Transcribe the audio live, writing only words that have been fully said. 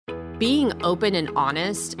being open and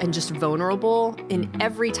honest and just vulnerable in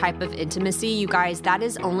every type of intimacy, you guys, that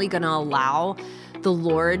is only going to allow the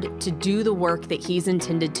Lord to do the work that He's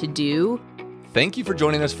intended to do. Thank you for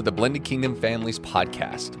joining us for the Blended Kingdom Families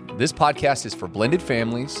podcast. This podcast is for blended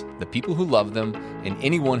families, the people who love them, and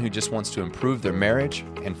anyone who just wants to improve their marriage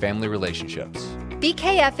and family relationships.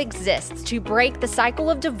 BKF exists to break the cycle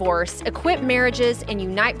of divorce, equip marriages, and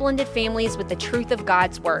unite blended families with the truth of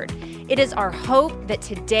God's Word. It is our hope that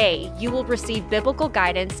today you will receive biblical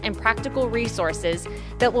guidance and practical resources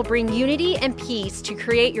that will bring unity and peace to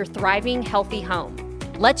create your thriving, healthy home.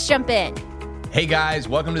 Let's jump in. Hey guys,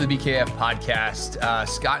 welcome to the BKF podcast.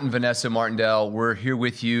 Scott and Vanessa Martindale, we're here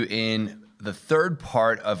with you in the third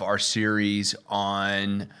part of our series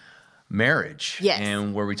on marriage. Yes.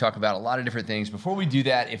 And where we talk about a lot of different things. Before we do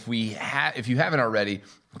that, if you haven't already,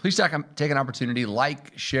 please take an opportunity,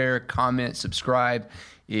 like, share, comment, subscribe.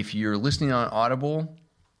 If you're listening on Audible,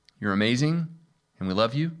 you're amazing and we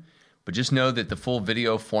love you. But just know that the full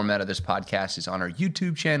video format of this podcast is on our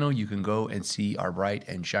YouTube channel. You can go and see our bright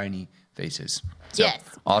and shiny faces. So, yes.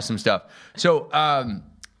 Awesome stuff. So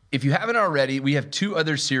if you haven't already, we have two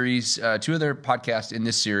other podcasts in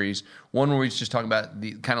this series. One where we just talk about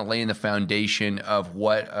the kind of laying the foundation of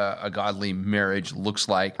what a godly marriage looks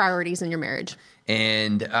like. Priorities in your marriage.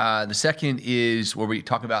 And the second is where we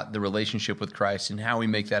talk about the relationship with Christ and how we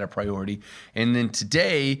make that a priority. And then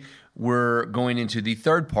today, we're going into the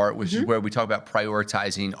third part, which is where we talk about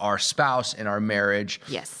prioritizing our spouse and our marriage.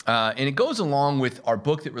 Yes. And it goes along with our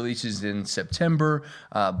book that releases in September,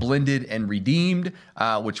 Blended and Redeemed,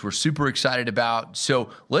 which we're super excited about. So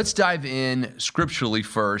let's dive in scripturally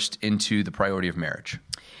first into the priority of marriage.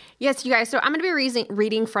 Yes, you guys. So I'm going to be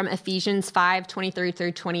reading from Ephesians 5:23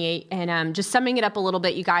 through 28, and just summing it up a little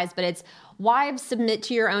bit, you guys. But it's, wives, submit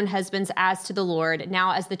to your own husbands as to the Lord.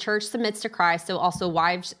 Now, as the church submits to Christ, so also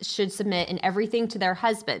wives should submit in everything to their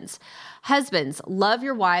husbands. Husbands, love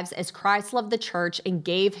your wives as Christ loved the church and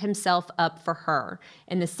gave himself up for her.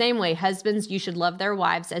 In the same way, husbands, you should love their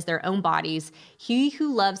wives as their own bodies. He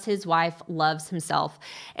who loves his wife loves himself.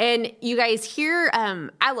 And you guys, here,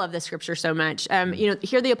 I love this scripture so much.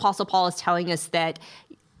 Here the Apostle Paul is telling us that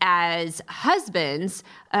as husbands,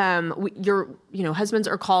 husbands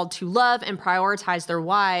are called to love and prioritize their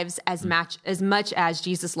wives as much as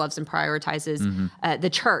Jesus loves and prioritizes the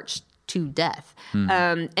church to death.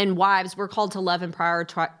 And wives, we're called to love and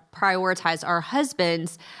prioritize our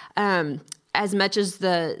husbands as much as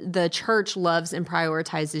the church loves and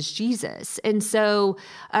prioritizes Jesus. And so,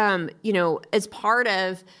 as part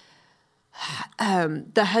of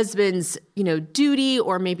the husband's, duty,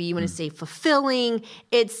 or maybe you want to say fulfilling,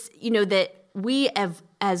 it's, that we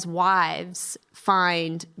as wives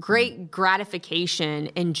find great gratification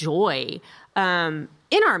and joy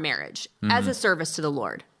in our marriage as a service to the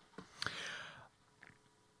Lord.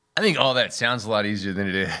 I think all that sounds a lot easier than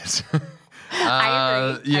it is.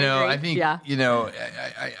 I agree. I think,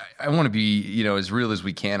 I want to be, as real as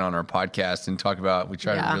we can on our podcast and talk about, we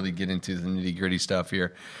try to really get into the nitty gritty stuff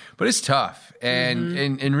here, but it's tough. And,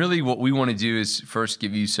 and really what we want to do is first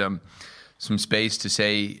give you some space to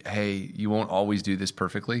say, hey, you won't always do this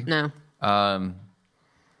perfectly. No.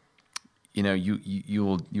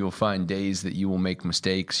 You'll find days that you will make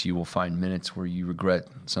mistakes. You will find minutes where you regret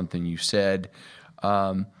something you said.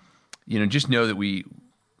 Just know that we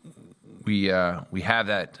have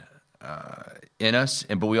that in us,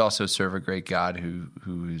 but we also serve a great God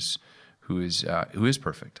who is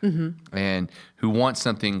perfect and who wants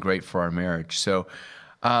something great for our marriage. So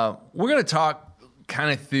we're going to talk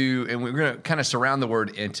kind of through, and we're going to kind of surround the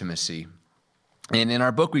word intimacy. And in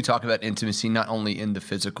our book, we talk about intimacy not only in the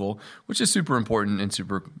physical, which is super important and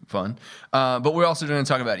super fun, but we're also going to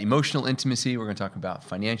talk about emotional intimacy. We're going to talk about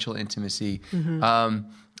financial intimacy.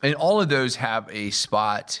 And all of those have a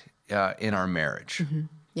spot in our marriage.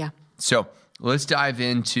 Yeah. So let's dive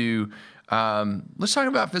into, let's talk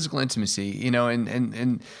about physical intimacy, and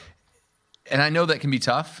I know that can be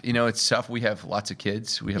tough. It's tough. We have lots of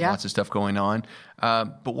kids. We have lots of stuff going on.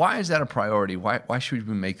 But why is that a priority? Why should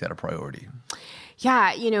we make that a priority?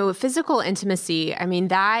 Yeah, physical intimacy, I mean,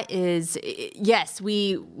 that is, yes,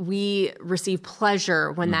 we receive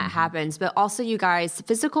pleasure when that happens, but also, you guys,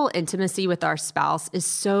 physical intimacy with our spouse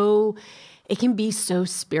is it can be so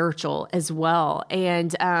spiritual as well.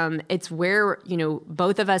 And it's where,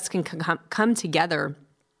 both of us can come together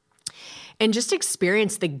and just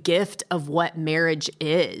experience the gift of what marriage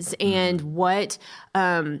is and what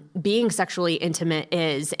being sexually intimate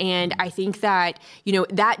is. And I think that,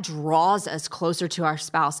 that draws us closer to our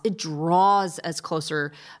spouse. It draws us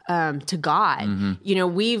closer to God.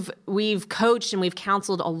 We've coached and we've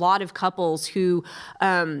counseled a lot of couples who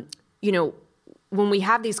when we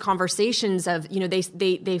have these conversations of,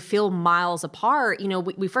 they feel miles apart,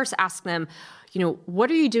 we first ask them, what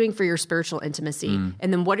are you doing for your spiritual intimacy?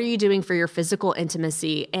 And then what are you doing for your physical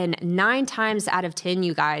intimacy? And 9 times out of 10,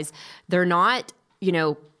 you guys, they're not,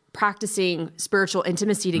 practicing spiritual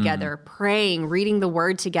intimacy together, praying, reading the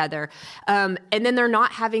word together. And then they're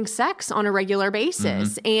not having sex on a regular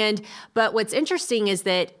basis. But what's interesting is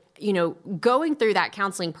that, going through that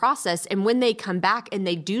counseling process, and when they come back and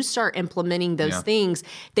they do start implementing those things,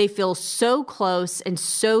 they feel so close and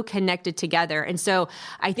so connected together. And so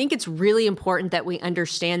I think it's really important that we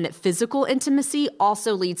understand that physical intimacy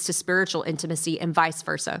also leads to spiritual intimacy and vice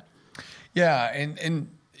versa. Yeah. And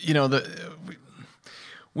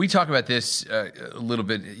we talk about this a little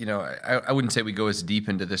bit. I wouldn't say we go as deep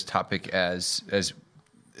into this topic as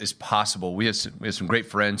possible. We have some great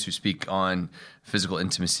friends who speak on physical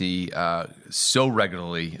intimacy so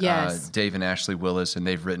regularly. Yes. Dave and Ashley Willis, and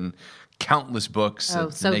they've written countless books. So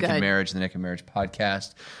Naked good. Marriage, the Naked Marriage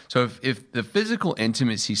podcast. So if the physical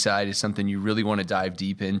intimacy side is something you really want to dive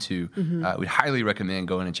deep into, we'd highly recommend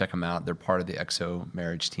going and check them out. They're part of the XO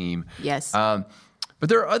Marriage team. Yes. But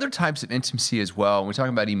there are other types of intimacy as well. We're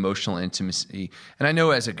talking about emotional intimacy. And I know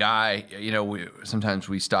as a guy, sometimes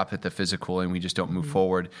we stop at the physical and we just don't move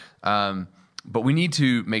forward. But we need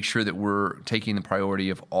to make sure that we're taking the priority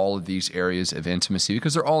of all of these areas of intimacy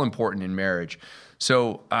because they're all important in marriage.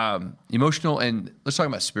 So emotional, and let's talk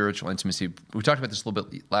about spiritual intimacy. We talked about this a little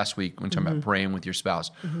bit last week when we talked about praying with your spouse.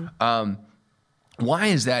 Why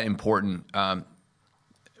is that important? But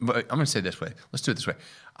I'm going to say it this way. Let's do it this way.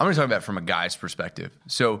 I'm going to talk about it from a guy's perspective.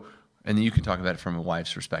 So, and then you can talk about it from a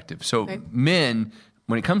wife's perspective. So men,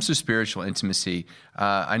 when it comes to spiritual intimacy,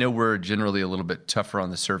 I know we're generally a little bit tougher on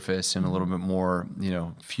the surface and a little bit more,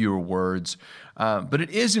 fewer words. But it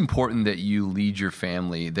is important that you lead your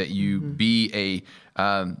family, that you be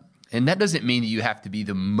and that doesn't mean that you have to be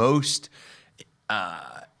the most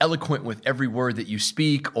eloquent with every word that you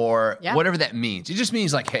speak or whatever that means. It just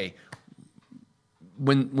means like, hey,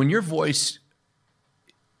 when your voice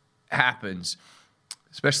happens,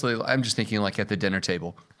 especially I'm just thinking like at the dinner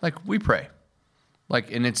table, like we pray,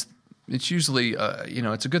 and it's usually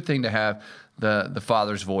it's a good thing to have the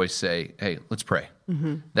father's voice say, hey, let's pray.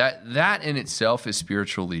 That in itself is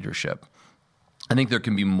spiritual leadership. I think there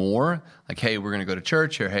can be more like, hey, we're going to go to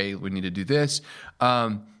church, or hey, we need to do this.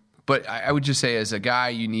 But I would just say as a guy,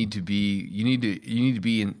 you need to be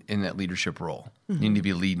in that leadership role. You need to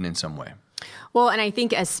be leading in some way. Well, and I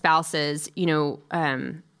think as spouses,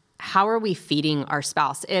 how are we feeding our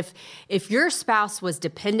spouse? If your spouse was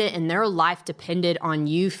dependent and their life depended on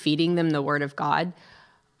you feeding them the word of God,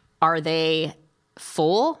 are they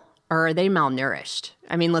full or are they malnourished?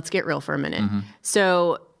 I mean, let's get real for a minute.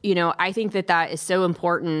 So, I think that is so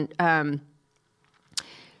important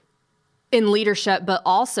in leadership, but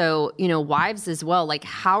also, wives as well. Like,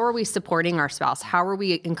 how are we supporting our spouse? How are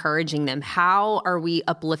we encouraging them? How are we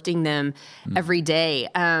uplifting them every day?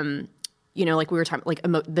 Like we were talking, like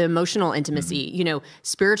the emotional intimacy,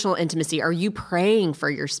 spiritual intimacy. Are you praying for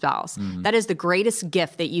your spouse? That is the greatest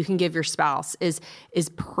gift that you can give your spouse is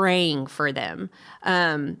praying for them.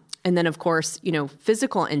 And then, of course,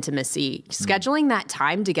 physical intimacy, scheduling that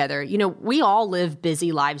time together. We all live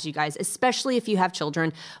busy lives, you guys, especially if you have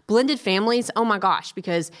children. Blended families, oh my gosh,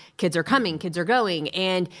 because kids are coming, kids are going.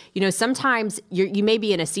 And, sometimes you may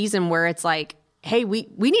be in a season where it's like, hey, we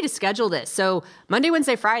need to schedule this. So Monday,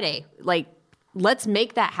 Wednesday, Friday, let's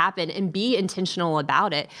make that happen and be intentional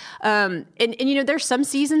about it. And there's some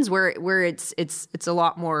seasons where it's a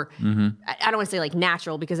lot more, I don't want to say like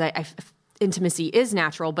natural because I intimacy is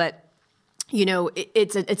natural, but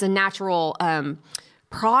it's a natural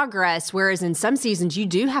progress. Whereas in some seasons you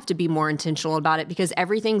do have to be more intentional about it because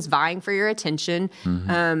everything's vying for your attention,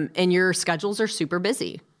 and your schedules are super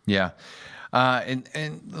busy. Yeah.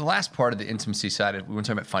 And the last part of the intimacy side, we want to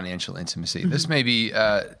talk about financial intimacy. This may be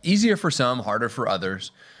easier for some, harder for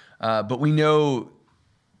others. But we know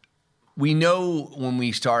when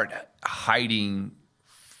we start hiding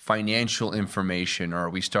financial information, or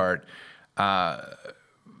we start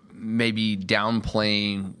maybe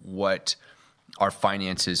downplaying what our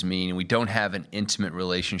finances mean, and we don't have an intimate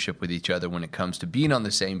relationship with each other when it comes to being on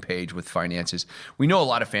the same page with finances. We know a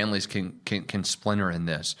lot of families can splinter in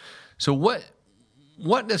this. So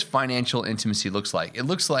what does financial intimacy looks like? It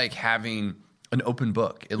looks like having an open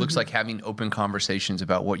book. It looks like having open conversations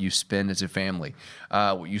about what you spend as a family,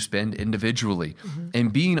 what you spend individually,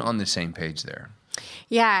 and being on the same page there.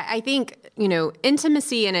 Yeah, I think,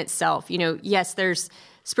 intimacy in itself, yes, there's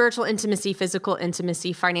spiritual intimacy, physical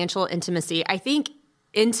intimacy, financial intimacy. I think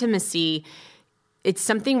intimacy it's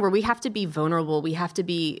something where we have to be vulnerable. We have to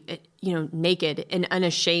be, naked and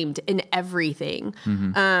unashamed in everything.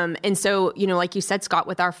 And so, like you said, Scott,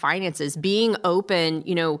 with our finances, being open,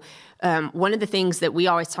 one of the things that we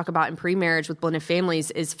always talk about in pre-marriage with blended families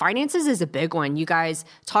is finances is a big one. You guys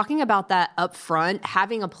talking about that up front,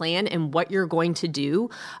 having a plan and what you're going to do.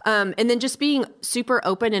 And then just being super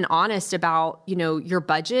open and honest about, your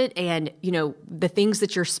budget and, the things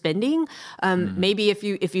that you're spending. Maybe if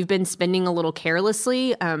you've been spending a little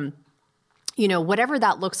carelessly, whatever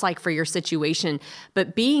that looks like for your situation,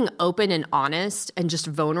 but being open and honest and just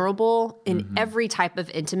vulnerable in every type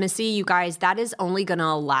of intimacy, you guys, that is only going to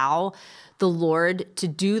allow the Lord to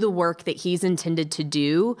do the work that he's intended to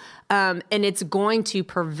do. And it's going to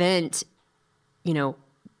prevent,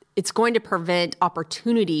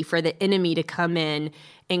 opportunity for the enemy to come in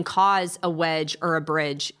and cause a wedge or a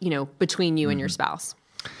bridge, between you and your spouse.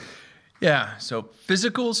 Yeah, so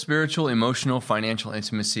physical, spiritual, emotional, financial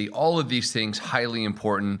intimacy, all of these things highly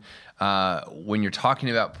important when you're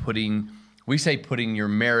talking about putting your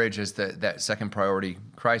marriage as that second priority,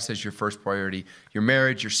 Christ as your first priority, your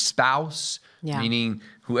marriage, your spouse, meaning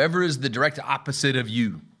whoever is the direct opposite of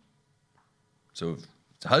you. So if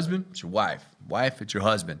it's a husband, it's your wife. Wife, it's your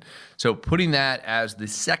husband. So putting that as the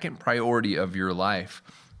second priority of your life.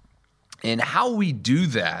 And how we do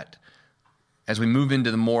that, as we move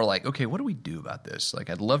into the more like, okay, what do we do about this?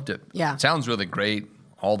 Like, I'd love to, it sounds really great,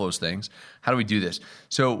 all those things. How do we do this?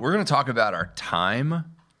 So we're going to talk about our time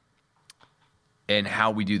and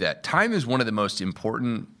how we do that. Time is one of the most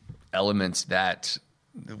important elements that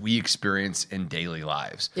we experience in daily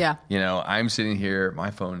lives. Yeah. I'm sitting here,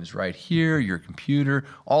 my phone is right here, your computer,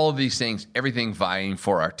 all of these things, everything vying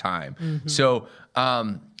for our time. So,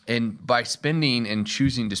 and by spending and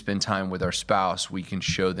choosing to spend time with our spouse, we can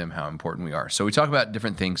show them how important we are. So we talk about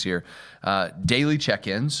different things here. Daily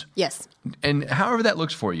check-ins. Yes. And however that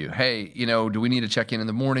looks for you. Hey, do we need to check in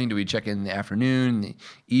the morning? Do we check in the afternoon, the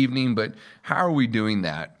evening? But how are we doing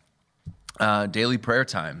that? Daily prayer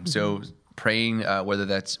time. So praying, whether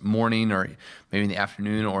that's morning or maybe in the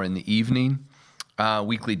afternoon or in the evening.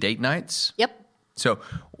 Weekly date nights. Yep. So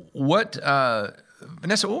what...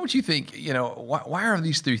 Vanessa, what would you think, why are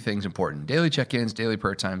these three things important? Daily check-ins, daily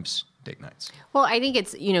prayer times, date nights. Well, I think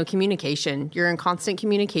it's, communication. You're in constant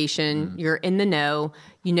communication. You're in the know.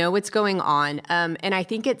 You know what's going on. And I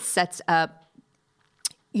think it sets up,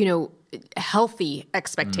 healthy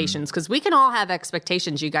expectations, because we can all have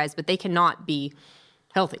expectations, you guys, but they cannot be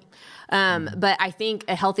healthy. But I think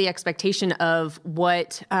a healthy expectation of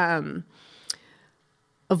what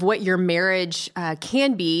your marriage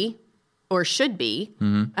can be or should be,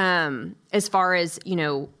 as far as,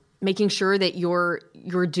 making sure that you're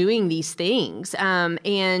doing these things. I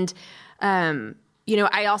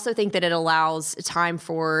also think that it allows time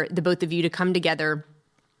for the both of you to come together,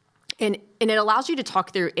 and it allows you to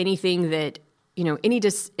talk through anything that,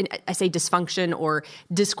 I say dysfunction or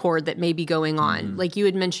discord that may be going on. Like you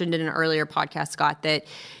had mentioned in an earlier podcast, Scott, that,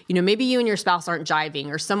 maybe you and your spouse aren't jiving,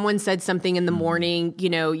 or someone said something in the morning,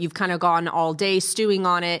 you've kind of gone all day stewing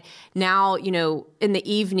on it. Now, in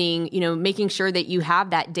the evening, making sure that you have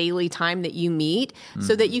that daily time that you meet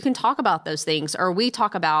so that you can talk about those things. Or we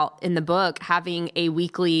talk about in the book having a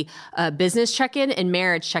weekly business check-in and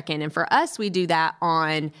marriage check-in. And for us, we do that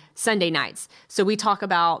on Sunday nights. So we talk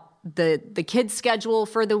about the kids' schedule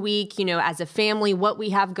for the week, as a family, what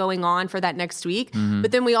we have going on for that next week.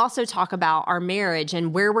 But then we also talk about our marriage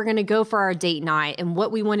and where we're going to go for our date night and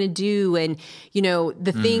what we want to do, and,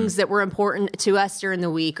 the things that were important to us during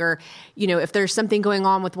the week, or, if there's something going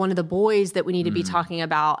on with one of the boys that we need to be talking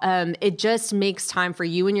about. It just makes time for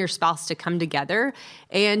you and your spouse to come together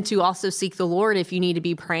and to also seek the Lord if you need to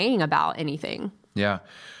be praying about anything. Yeah.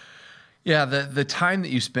 Yeah, the time that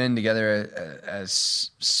you spend together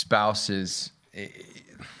as spouses, it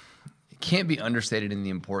can't be understated in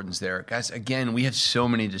the importance there. Guys, again, we have so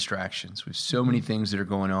many distractions. We have so many things that are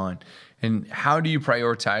going on. And how do you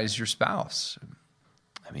prioritize your spouse?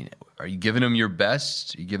 I mean, are you giving them your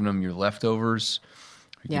best? Are you giving them your leftovers?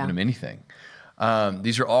 Are you giving them anything?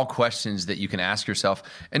 These are all questions that you can ask yourself.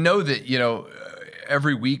 And know that,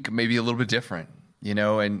 every week may be a little bit different,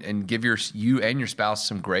 and give you and your spouse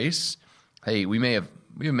some grace. Hey, we may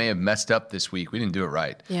have messed up this week. We didn't do it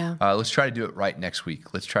right. Yeah. Let's try to do it right next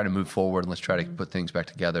week. Let's try to move forward, and let's try to put things back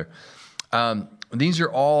together. These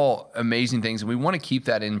are all amazing things, and we want to keep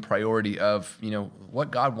that in priority of, what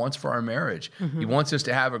God wants for our marriage. He wants us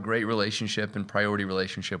to have a great relationship and priority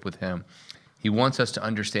relationship with Him. He wants us to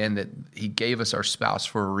understand that He gave us our spouse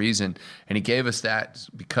for a reason, and He gave us that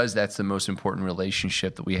because that's the most important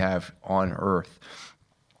relationship that we have on earth.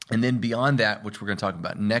 And then beyond that, which we're going to talk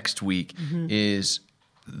about next week, is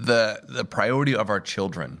the priority of our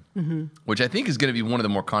children, which I think is going to be one of the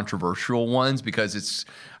more controversial ones because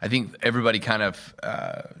I think everybody kind of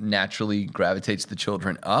naturally gravitates the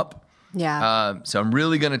children up. Yeah. So I'm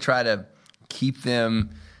really going to try to keep them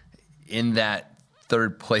in that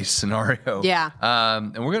third place scenario. Yeah.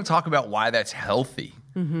 And we're going to talk about why that's healthy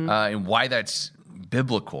and why that's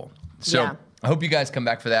biblical. So I hope you guys come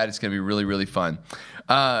back for that. It's going to be really, really fun.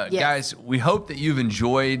 Guys, we hope that you've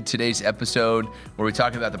enjoyed today's episode where we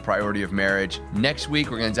talk about the priority of marriage. Next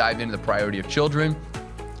week, we're going to dive into the priority of children.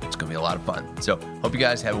 It's going to be a lot of fun. So hope you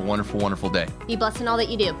guys have a wonderful, wonderful day. Be blessed in all that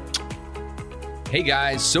you do. Hey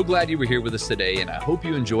guys, so glad you were here with us today, and I hope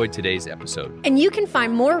you enjoyed today's episode. And you can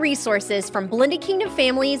find more resources from Blended Kingdom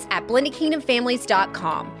Families at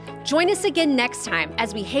blendedkingdomfamilies.com. Join us again next time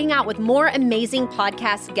as we hang out with more amazing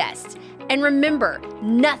podcast guests. And remember,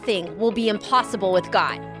 nothing will be impossible with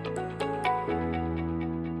God.